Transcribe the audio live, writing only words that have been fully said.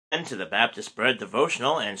And to the Baptist Bread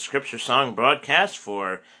devotional and scripture song broadcast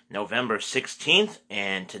for November 16th,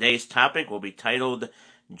 and today's topic will be titled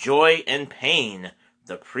Joy and Pain,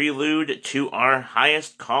 the Prelude to Our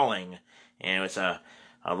Highest Calling. And it was a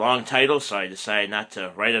long title, so I decided not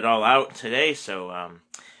to write it all out today,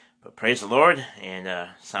 but praise the Lord, and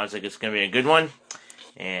sounds like it's going to be a good one.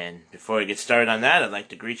 And before we get started on that, I'd like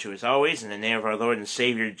to greet you as always in the name of our Lord and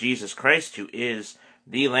Savior Jesus Christ, who is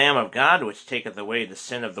the Lamb of God, which taketh away the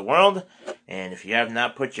sin of the world. And if you have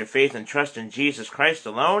not put your faith and trust in Jesus Christ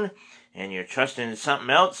alone, and you're trusting in something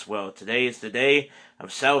else, well, today is the day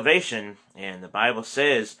of salvation. And the Bible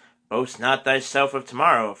says, boast not thyself of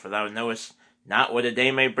tomorrow, for thou knowest not what a day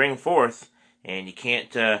may bring forth. And you can't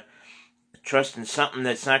trust in something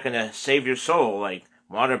that's not going to save your soul, like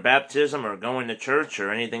water baptism or going to church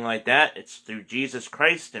or anything like that. It's through Jesus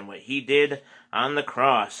Christ and what He did on the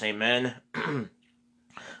cross. Amen.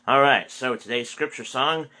 Alright, so today's scripture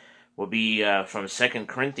song will be from 2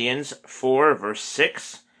 Corinthians 4, verse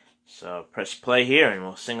 6. So press play here and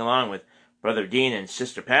we'll sing along with Brother Dean and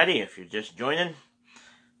Sister Patty if you're just joining.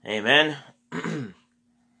 Amen. 2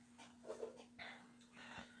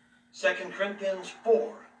 Corinthians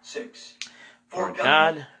 4, 6. For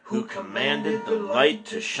God, who commanded the light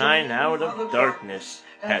to shine out of darkness,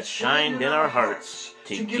 hath shined in our hearts,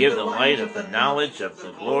 to give the light of the knowledge of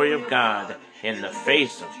the glory of God in the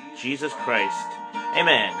face of Jesus Christ.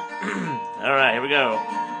 Amen. Alright, here we go.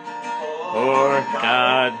 For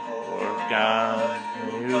God,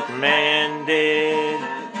 who commanded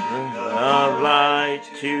the light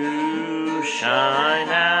to shine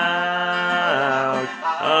out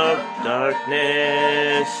of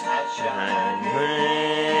darkness,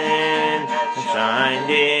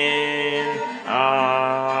 shined in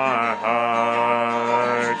our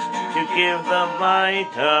hearts, to give the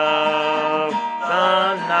light of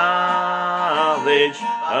the knowledge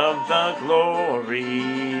of the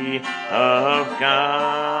glory of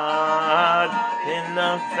God in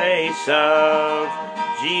the face of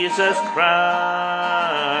Jesus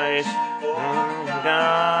Christ.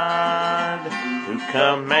 God, who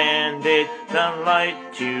commanded the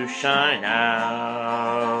light to shine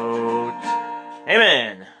out.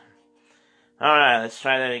 Amen. Alright, let's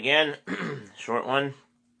try that again. Short one.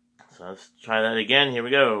 So let's try that again. Here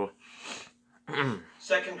we go. 2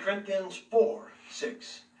 Corinthians 4,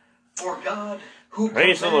 6. For God, who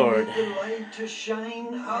praise the commanded Lord, the light to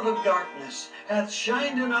shine out of darkness, hath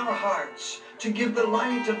shined in our hearts, to give the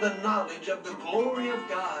light of the knowledge of the glory of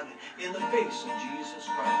God in the face of Jesus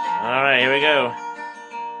Christ. Alright, here we go.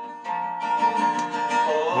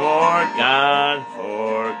 For God,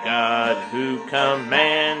 who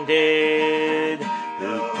commanded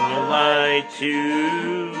the light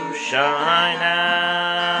to shine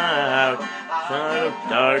out of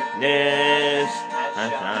darkness,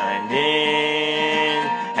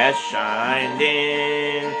 has shined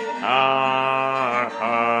in our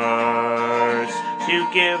hearts, to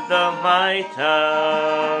give the light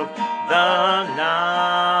of the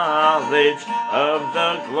knowledge of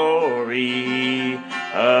the glory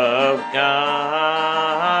of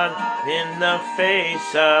God in the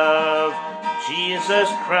face of Jesus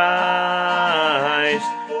Christ.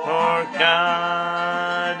 For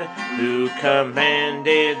God, who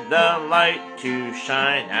commanded the light to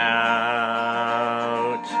shine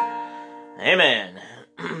out. Amen.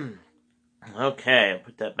 Okay, I'll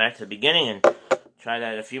put that back to the beginning and try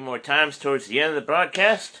that a few more times towards the end of the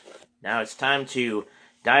broadcast. Now it's time to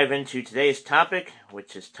dive into today's topic,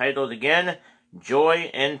 which is titled again, Joy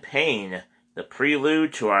and Pain, the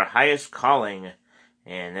Prelude to Our Highest Calling.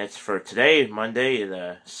 And that's for today, Monday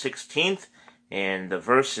the 16th. And the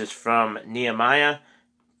verse is from Nehemiah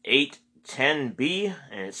 8:10b,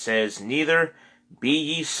 and it says, Neither be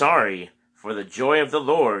ye sorry, for the joy of the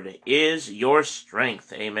Lord is your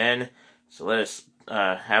strength. Amen. So let us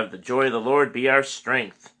have the joy of the Lord be our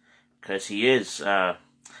strength, because He is our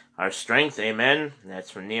strength. Amen. And that's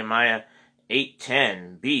from Nehemiah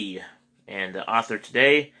 8:10b. And the author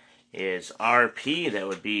today is R.P. That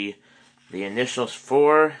would be the initials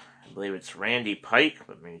for, I believe it's Randy Pike,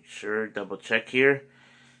 but make sure, double check here.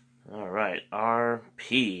 Alright,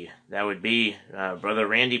 R.P. That would be Brother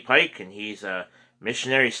Randy Pike, and he's a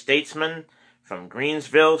missionary statesman from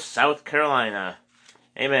Greensville, South Carolina.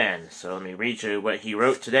 Amen. So let me read you what he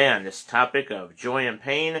wrote today on this topic of joy and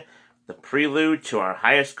pain, the prelude to our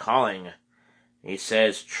highest calling. He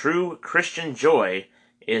says, true Christian joy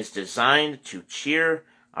is designed to cheer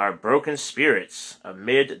our broken spirits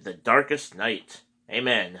amid the darkest night.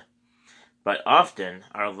 Amen. But often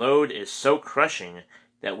our load is so crushing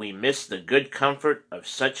that we miss the good comfort of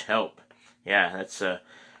such help. Yeah, that's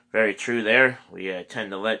very true there. We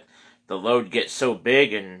tend to let the load get so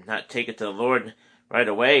big and not take it to the Lord right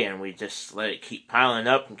away, and we just let it keep piling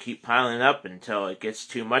up until it gets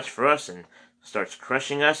too much for us and starts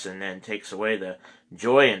crushing us, and then takes away the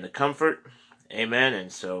joy and the comfort. Amen.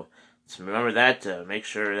 And so let's remember that, to make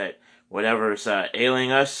sure that whatever's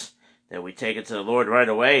ailing us, that we take it to the Lord right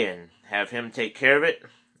away and have Him take care of it.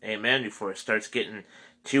 Amen. Before it starts getting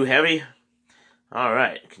too heavy. All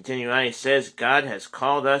right. Continuing on, he says, God has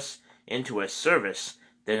called us into a service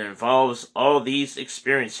that involves all these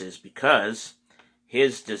experiences because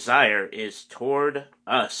His desire is toward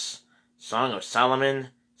us. Song of Solomon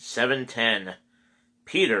 7:10.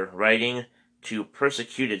 Peter, writing to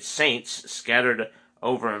persecuted saints scattered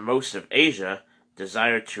over most of Asia,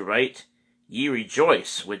 desired to write, Ye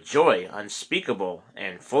rejoice with joy unspeakable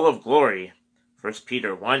and full of glory. 1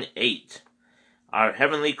 Peter 1:8. Our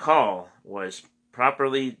heavenly call was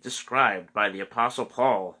properly described by the Apostle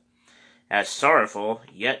Paul as sorrowful,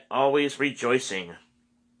 yet always rejoicing.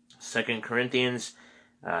 2 Corinthians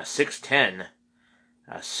 6:10.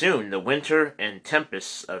 Soon the winter and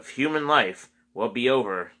tempests of human life will be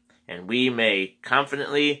over, and we may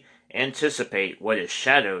confidently anticipate what is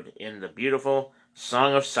shadowed in the beautiful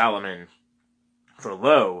Song of Solomon. For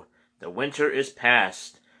lo, the winter is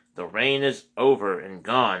past, the rain is over and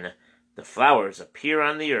gone, the flowers appear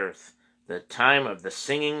on the earth, the time of the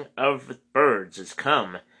singing of birds is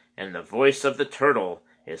come, and the voice of the turtle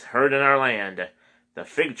is heard in our land. The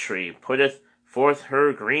fig tree putteth forth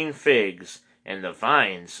her green figs, and the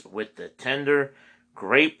vines with the tender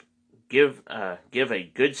grape give a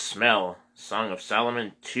good smell. Song of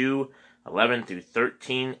Solomon 2:11 through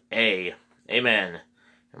 13a. Amen.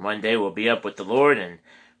 And one day we'll be up with the Lord, and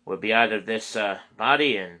we'll be out of this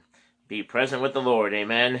body and be present with the Lord.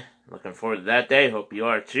 Amen. Looking forward to that day. Hope you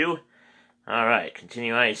are too. All right.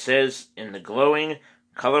 Continue on. He says, in the glowing,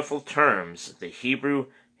 colorful terms, the Hebrew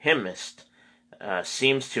hymnist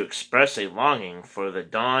seems to express a longing for the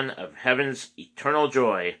dawn of heaven's eternal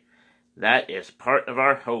joy. That is part of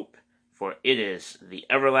our hope, for it is the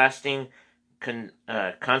everlasting consumption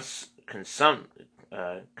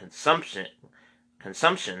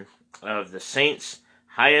of the saints'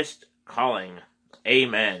 highest calling.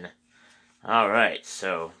 Amen. All right,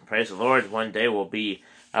 so praise the Lord. One day we'll be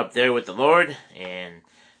up there with the Lord and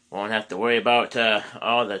won't have to worry about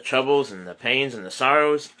all the troubles and the pains and the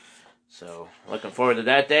sorrows. So looking forward to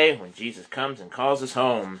that day when Jesus comes and calls us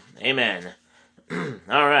home. Amen.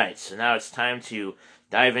 All right, so now it's time to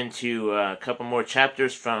dive into a couple more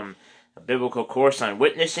chapters from a biblical course on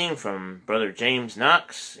witnessing from Brother James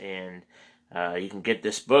Knox, and you can get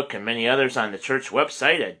this book and many others on the church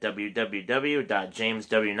website at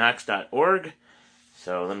www.jameswknox.org.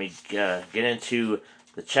 So let me get into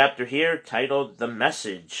the chapter here titled The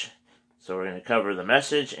Message. So we're going to cover the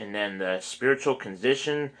message and then the spiritual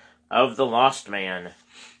condition of the lost man.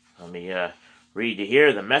 Let me read you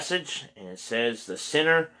here the message, and it says, the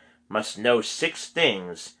sinner must know 6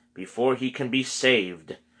 things before he can be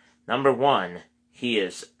saved. Number 1, he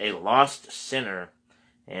is a lost sinner.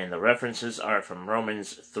 And the references are from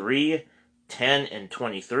Romans 3:10 and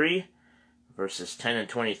 23, verses 10 and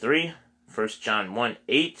 23, 1 John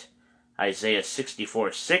 1:8, Isaiah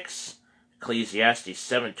 64:6, Ecclesiastes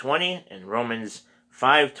 7:20, and Romans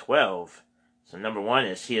 5:12. So number 1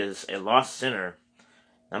 is he is a lost sinner.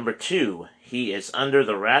 Number 2, he is under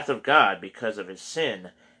the wrath of God because of his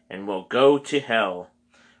sin and will go to hell.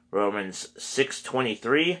 Romans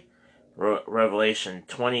 6:23, Revelation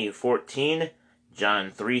 20:14,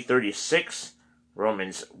 John 3:36,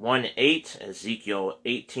 Romans 1:8, Ezekiel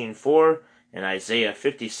 18:4, and Isaiah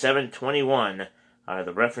 57:21 are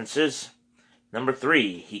the references. Number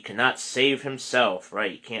 3, he cannot save himself,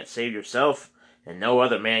 right? You can't save yourself, and no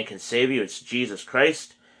other man can save you. It's Jesus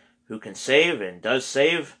Christ who can save and does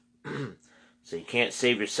save. So you can't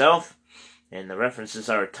save yourself. And the references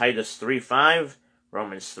are Titus 3:5,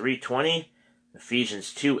 Romans 3:20,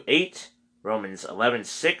 Ephesians 2:8, Romans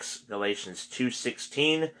 11:6, Galatians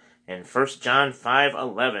 2:16, and 1 John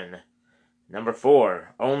 5:11. Number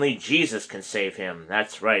 4, only Jesus can save him.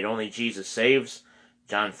 That's right, only Jesus saves.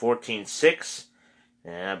 John 14:6,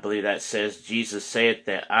 and I believe that says, Jesus saith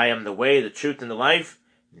that I am the way, the truth, and the life.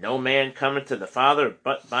 No man cometh to the Father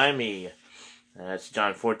but by me. And that's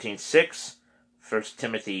John 14:6, 1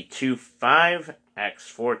 Timothy 2:5, Acts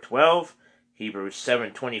 4:12, Hebrews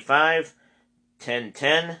 7:25,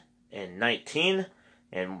 10:10, and 19,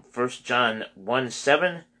 and 1 John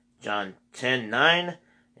 1:7, John 10:9,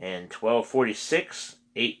 and 12:46,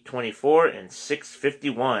 8:24, and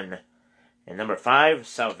 6:51. And number 5,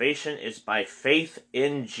 salvation is by faith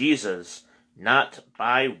in Jesus, not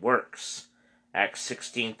by works. Acts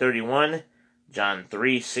 16:31, John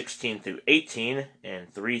 3:16 through 18,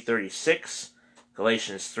 and 3:36,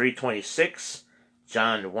 Galatians 3:26,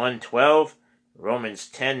 John 1:12, Romans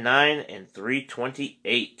 10:9, and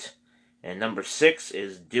 3:28. And number 6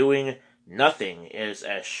 is doing nothing is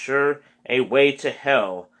as sure a way to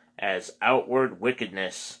hell as outward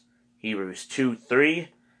wickedness. Hebrews 2:3,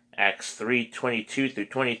 Acts 3:22 through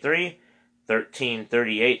 23,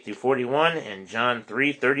 13:38 through 41, and John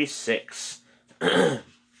 3:36.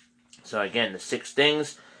 So again, the 6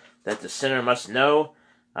 things that the sinner must know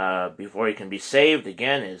before he can be saved,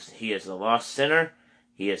 again, is he is a lost sinner.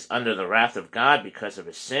 He is under the wrath of God because of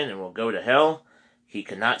his sin and will go to hell. He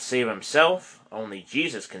cannot save himself. Only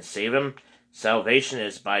Jesus can save him. Salvation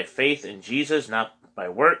is by faith in Jesus, not by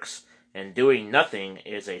works, and doing nothing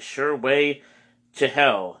is a sure way to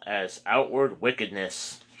hell as outward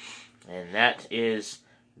wickedness. And that is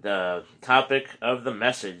the topic of the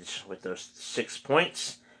message with those 6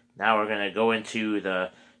 points. Now we're going to go into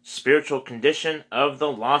the spiritual condition of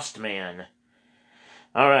the lost man.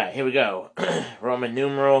 Alright, here we go. Roman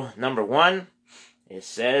numeral number 1. It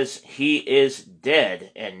says, he is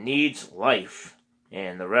dead and needs life.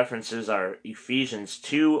 And the references are Ephesians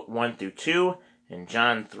 2:1 through 2, and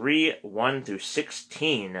John 3:1 through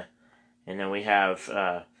 16. And then we have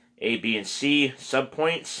A, B, and C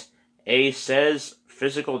subpoints. A says,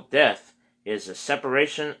 physical death is a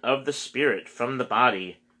separation of the spirit from the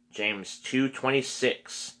body. James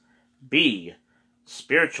 2:26. B,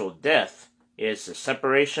 spiritual death is the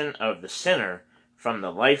separation of the sinner from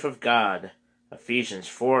the life of God. Ephesians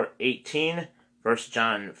 4:18, 1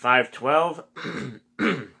 John 5:12,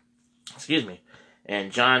 excuse me,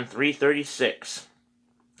 and John 3:36.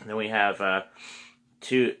 Then we have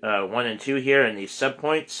 1 and 2 here in these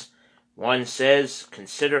subpoints. 1 says,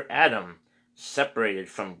 consider Adam separated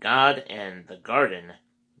from God and the garden.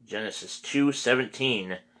 Genesis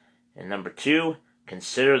 2:17. And number 2,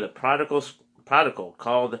 consider the prodigal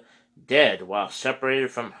called dead while separated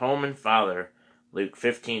from home and father. Luke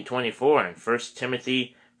 15:24 and 1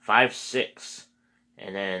 Timothy 5:6.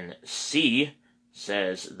 And then C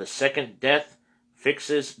says, the second death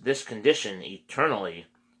fixes this condition eternally.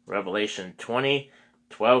 Revelation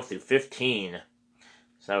 20:12 through 15.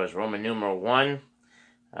 So that was Roman numeral 1.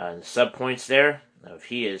 The subpoints there of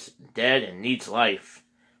he is dead and needs life.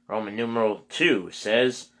 Roman numeral 2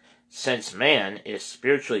 says, since man is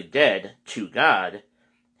spiritually dead to God,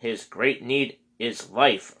 his great need is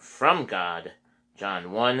life from God.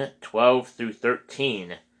 John 1:12 through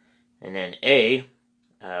 13. And then A,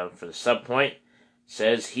 for the subpoint,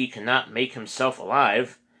 says he cannot make himself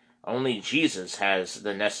alive. Only Jesus has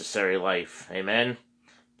the necessary life. Amen.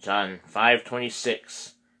 John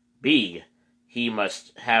 5:26. B, he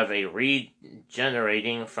must have a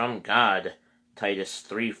regenerating from God. Titus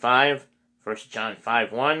 3:5, 1 John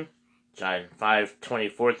 5:1, John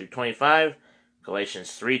 5:24 through 25, Galatians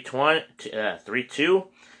 3:2,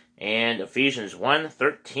 and Ephesians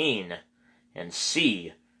 1:13. And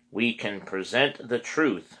C, we can present the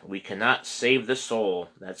truth. We cannot save the soul.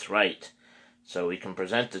 That's right. So we can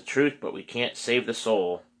present the truth, but we can't save the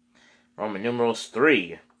soul. Roman numerals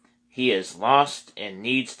 3. He is lost and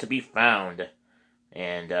needs to be found.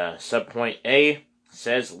 And subpoint A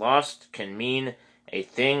says lost can mean a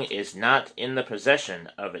thing is not in the possession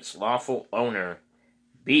of its lawful owner.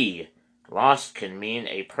 B, lost can mean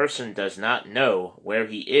a person does not know where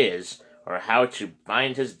he is or how to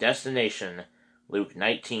find his destination. Luke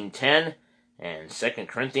 19:10 and 2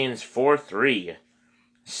 Corinthians 4:3.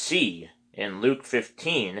 C, in Luke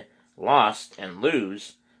 15, lost and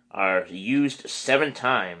lose are used 7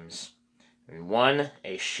 times. In 1,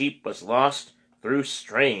 a sheep was lost through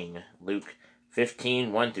straying. Luke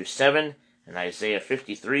 15:1 through 7, and Isaiah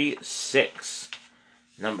 53:6.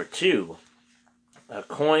 Number 2, a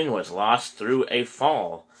coin was lost through a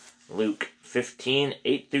fall. Luke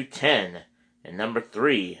 15:8 through 10. And number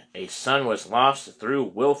 3, a son was lost through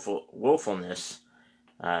willfulness.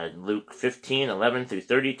 Luke 15:11 through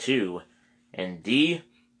 32. And D,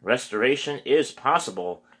 restoration is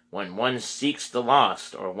possible when one seeks the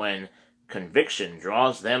lost or when conviction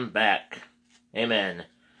draws them back. Amen.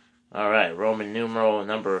 Alright, Roman numeral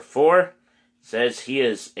number 4 says he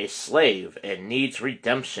is a slave and needs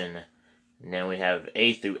redemption. And then we have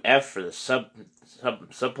A through F for the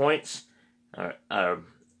subpoints.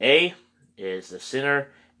 A is the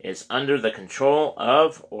sinner is under the control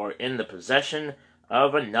of or in the possession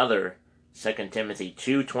of another. 2 Timothy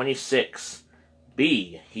 2:26.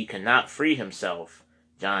 B, he cannot free himself.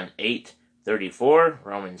 John 8:34,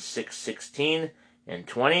 Romans 6:16 and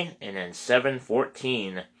 20, and then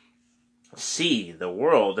 7:14. C, the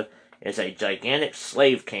world is a gigantic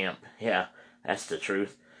slave camp. Yeah, That's the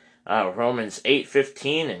truth. Romans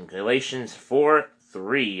 8:15 and Galatians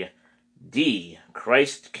 4:3. D.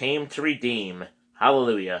 Christ came to redeem.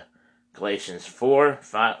 Hallelujah. Galatians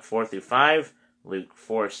 4:4-5, Luke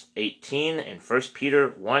 4:18, and 1 Peter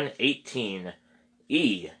 1:18.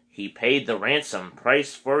 E. He paid the ransom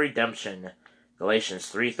price for redemption.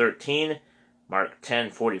 Galatians 3:13, Mark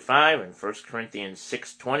 10:45, and 1 Corinthians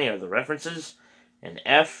 6:20 are the references. And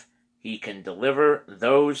F. He can deliver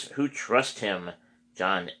those who trust him.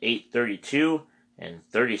 John 8:32 and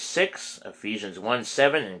 36, Ephesians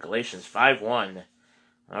 1:7, and Galatians 5:1.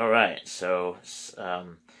 All right, so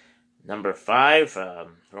number 5,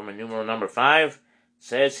 Roman numeral number 5,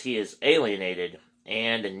 says he is alienated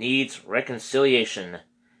and needs reconciliation.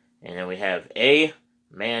 And then we have A,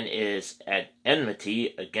 man is at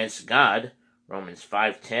enmity against God, Romans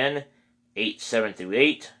 5:10,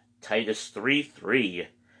 8:7-8, Titus 3:3.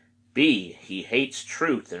 B, he hates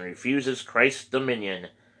truth and refuses Christ's dominion,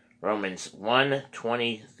 Romans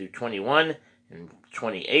 1:20-21 and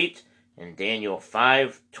 28, and Daniel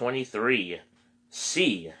 5:23.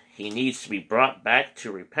 C, he needs to be brought back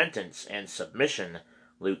to repentance and submission,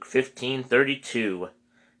 Luke 15:32.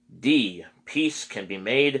 D, peace can be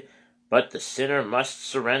made, but the sinner must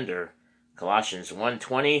surrender, Colossians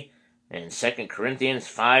 1:20 and 2 Corinthians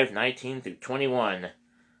 5:19-21.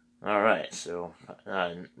 All right, so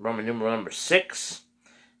Roman numeral number 6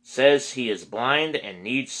 says he is blind and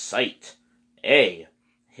needs sight. A,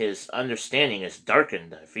 his understanding is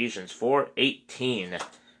darkened, Ephesians 4:18.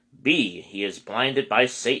 B, he is blinded by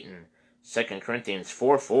Satan, 2 Corinthians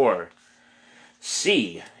 4:4.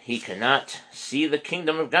 C, he cannot see the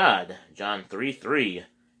kingdom of God, John 3:3.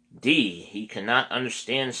 D, he cannot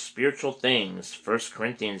understand spiritual things, 1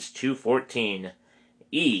 Corinthians 2:14.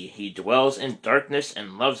 E, he dwells in darkness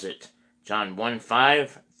and loves it, John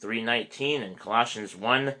 1:5, 3:19, and Colossians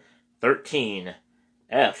 1:13.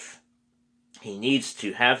 F, he needs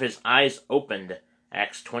to have his eyes opened,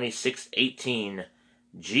 Acts 26:18.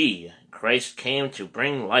 G, Christ came to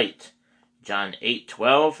bring light, John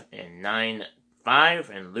 8:12 and 9:5,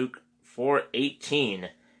 and Luke 4:18,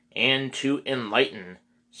 and to enlighten,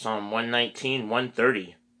 Psalm 119,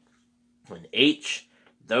 130. And H,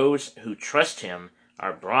 those who trust him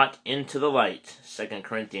are brought into the light, 2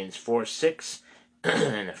 Corinthians 4:6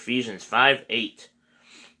 and Ephesians 5:8.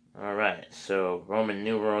 All right, so Roman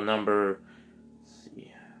numeral number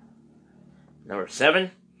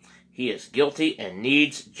 7, he is guilty and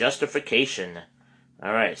needs justification.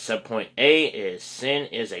 All right, subpoint A is sin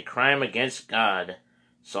is a crime against God,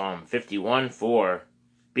 Psalm 51:4.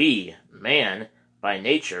 B, man by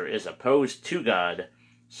nature is opposed to God,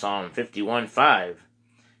 Psalm 51:5.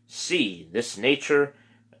 C, this nature,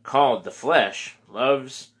 called the flesh,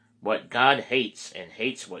 loves what God hates and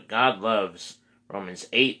hates what God loves, Romans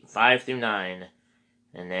 8:5-9.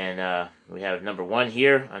 And then we have number 1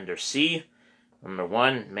 here under C. Number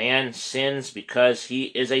 1, man sins because he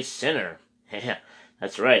is a sinner.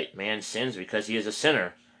 That's right, man sins because he is a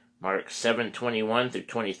sinner. Mark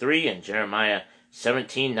 7:21-23 and Jeremiah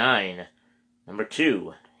 17:9. Number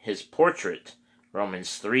 2, his portrait,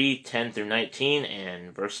 Romans 3:10-19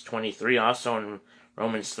 and verse 23 also in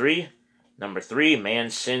Romans 3. Number 3, man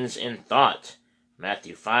sins in thought,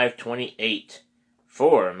 Matthew 5:28.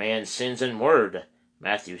 4, man sins in word,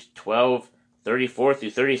 Matthew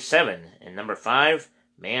 12:34-37. And number 5,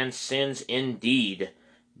 man sins in deed,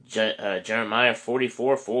 Jeremiah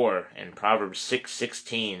 44:4 and Proverbs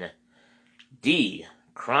 6:16. D,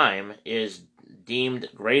 crime is deemed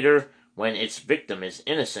greater when its victim is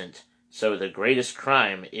innocent, so the greatest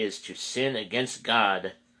crime is to sin against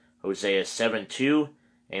God, Hosea 7:2,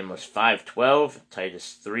 Amos 5:12,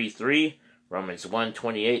 Titus 3:3, Romans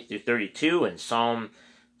 1:28-32, and Psalms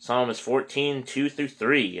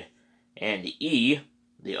 14:2-3. And E,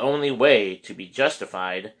 the only way to be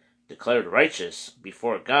justified, declared righteous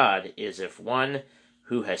before God, is if one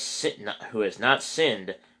who has not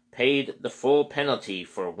sinned paid the full penalty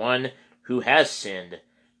for one who has sinned.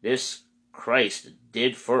 This Christ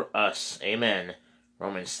did for us. Amen.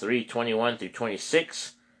 Romans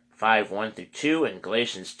 3:21-26, 5:1-2, and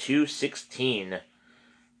Galatians 2:16.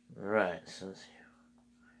 All right.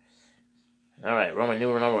 All right. Roman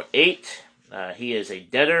numeral number 8. He is a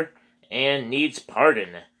debtor and needs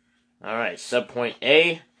pardon. All right. Subpoint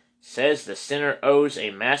A says the sinner owes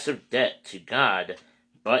a massive debt to God,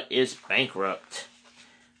 but is bankrupt.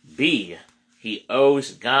 B, he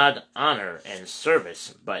owes God honor and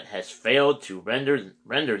service, but has failed to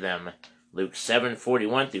render them, Luke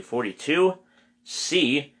 7:41-42.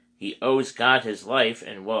 C, he owes God his life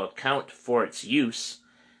and will account for its use,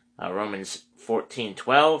 Romans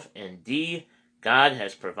 14:12. And D, God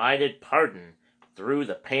has provided pardon through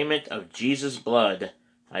the payment of Jesus' blood.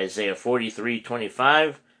 Isaiah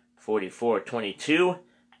 43:25, 44:22,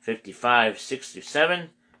 55:6-7,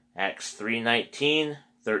 Acts 3:19,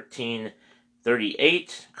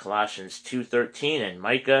 13:38, Colossians 2:13, and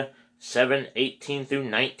Micah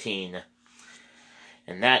 7:18-19.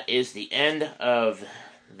 And that is the end of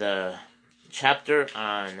the chapter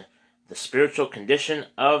on the spiritual condition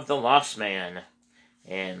of the lost man.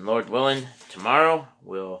 And Lord willing, tomorrow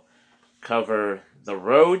we'll cover the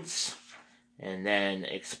roads and then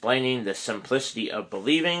explaining the simplicity of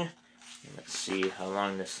believing. Let's see how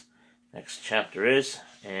long this next chapter is.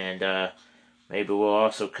 And maybe we'll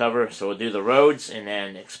also cover, so we'll do the roads and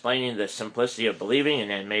then explaining the simplicity of believing, and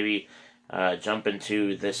then maybe jump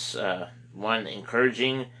into this one,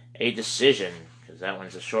 encouraging a decision, because that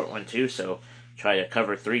one's a short one too. So try to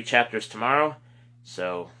cover 3 chapters tomorrow.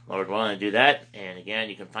 So Lord willing, to do that. And again,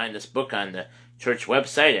 you can find this book on the church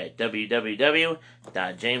website at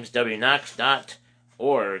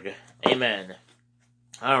www.jameswknox.org. Amen.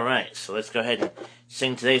 All right, so let's go ahead and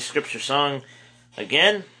sing today's scripture song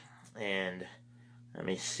again. And let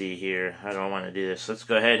me see here. How do I want to do this? Let's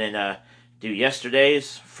go ahead and do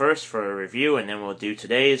yesterday's first for a review, and then we'll do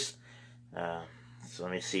today's. So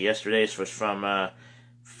let me see. Yesterday's was from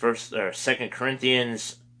 2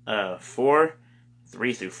 Corinthians 4,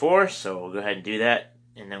 3-4. So we'll go ahead and do that,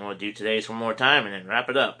 and then we'll do today's one more time, and then wrap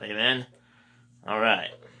it up. Amen. All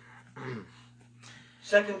right.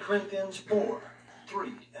 2 Corinthians 4,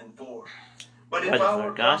 3 and 4. But if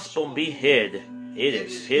our gospel be hid, it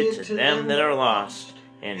is hid to them that are lost,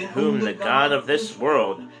 in whom the God of this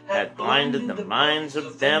world hath blinded the minds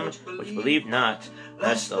of them which believe not,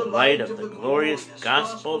 lest the light of the glorious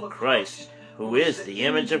gospel of Christ, who is the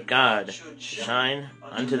image of God, shine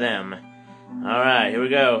unto them. Alright, here we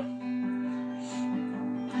go.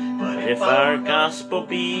 But if our gospel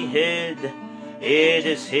be hid, it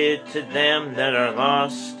is hid to them that are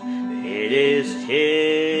lost. It is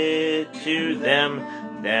hid to them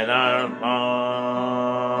that are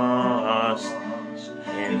lost,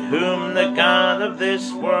 in whom the God of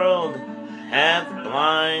this world hath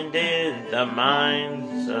blinded the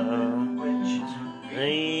minds of which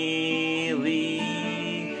they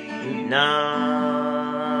believe not,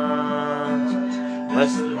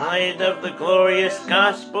 lest the light of the glorious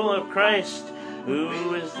gospel of Christ,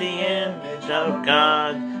 who is the image of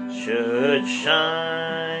God, should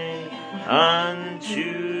shine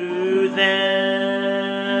unto them.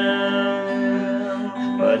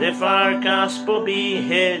 But if our gospel be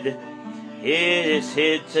hid, it is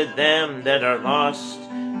hid to them that are lost.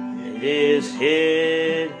 It is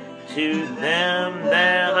hid to them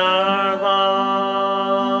that are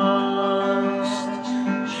lost.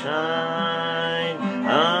 Shine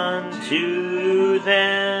unto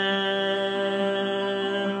them.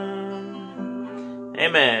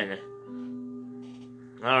 Amen.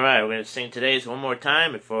 Alright, we're going to sing today's one more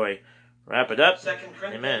time before we wrap it up. 2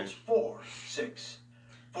 Corinthians Amen. 4, 6.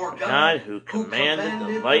 For God, who commanded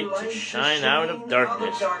the light to shine out of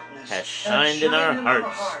darkness, has shined in our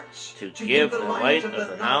hearts to give the light of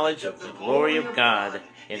the knowledge of the glory of God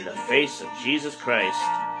in the face of Jesus Christ.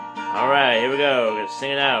 Alright, here we go. We're going to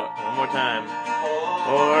sing it out one more time.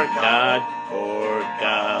 For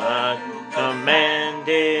God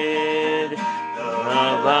commanded the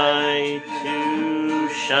light to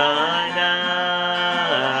shine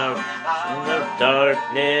out in the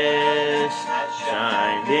darkness,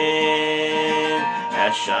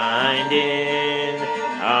 has shined in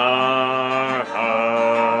our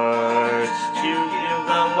hearts to give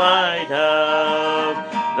the light of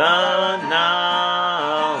the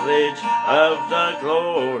knowledge of the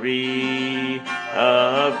glory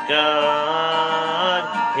of God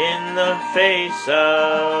in the face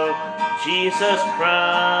of Jesus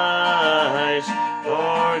Christ.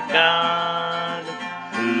 For God,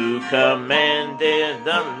 who commanded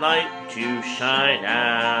the light to shine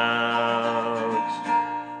out.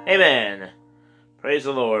 Amen. Praise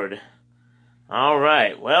the Lord. All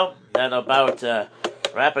right. Well, that'll about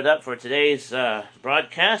wrap it up for today's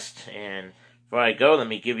broadcast. And before I go, let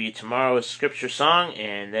me give you tomorrow's scripture song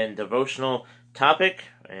and then devotional topic.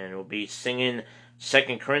 And we'll be singing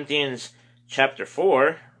 2 Corinthians chapter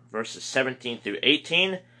 4, verses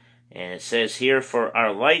 17-18. And it says here, for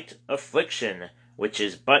our light affliction, which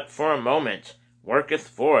is but for a moment, worketh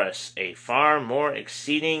for us a far more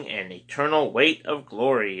exceeding and eternal weight of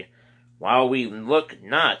glory, while we look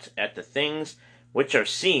not at the things which are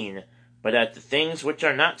seen, but at the things which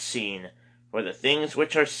are not seen. For the things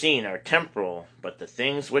which are seen are temporal, but the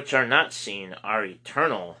things which are not seen are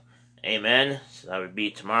eternal. Amen. So that would be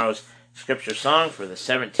tomorrow's scripture song for the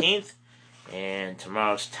 17th. And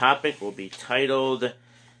tomorrow's topic will be titled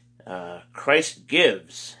Christ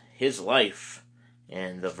Gives His Life.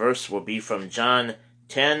 And the verse will be from John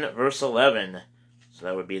 10, verse 11. So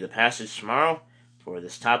that would be the passage tomorrow for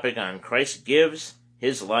this topic on Christ Gives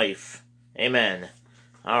His Life. Amen.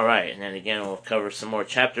 All right, and then again we'll cover some more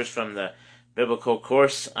chapters from the Biblical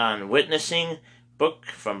Course on Witnessing book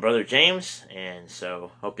from Brother James. And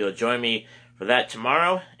so hope you'll join me for that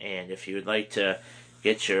tomorrow. And if you would like to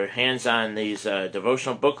get your hands on these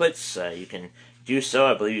devotional booklets, you can do so.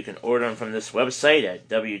 I believe you can order them from this website at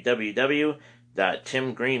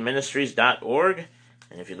www.timgreenministries.org.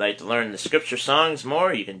 And if you'd like to learn the scripture songs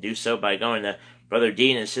more, you can do so by going to Brother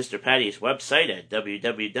Dean and Sister Patty's website at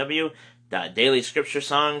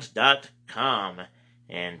www.dailyscripturesongs.com.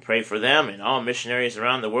 And pray for them and all missionaries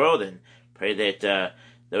around the world, and pray that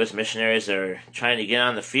those missionaries that are trying to get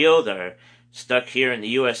on the field are stuck here in the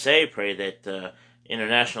USA. Pray that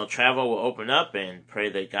international travel will open up, and pray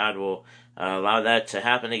that God will allow that to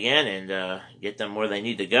happen again and get them where they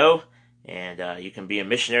need to go. And you can be a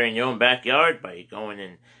missionary in your own backyard by going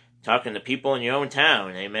and talking to people in your own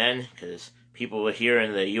town. Amen. Because people here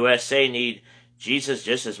in the USA need Jesus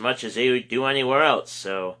just as much as they would do anywhere else.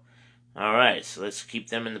 So, all right. So let's keep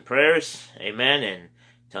them in the prayers. Amen. And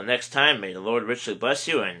until next time, may the Lord richly bless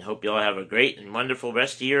you, and hope you all have a great and wonderful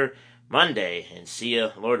rest of your Monday. And see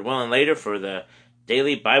you, Lord willing, later for the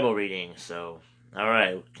daily Bible reading. So, all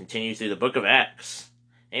right. We'll continue through the book of Acts.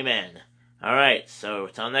 Amen. All right, so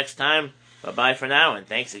until next time, bye-bye for now, and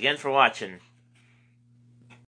thanks again for watching.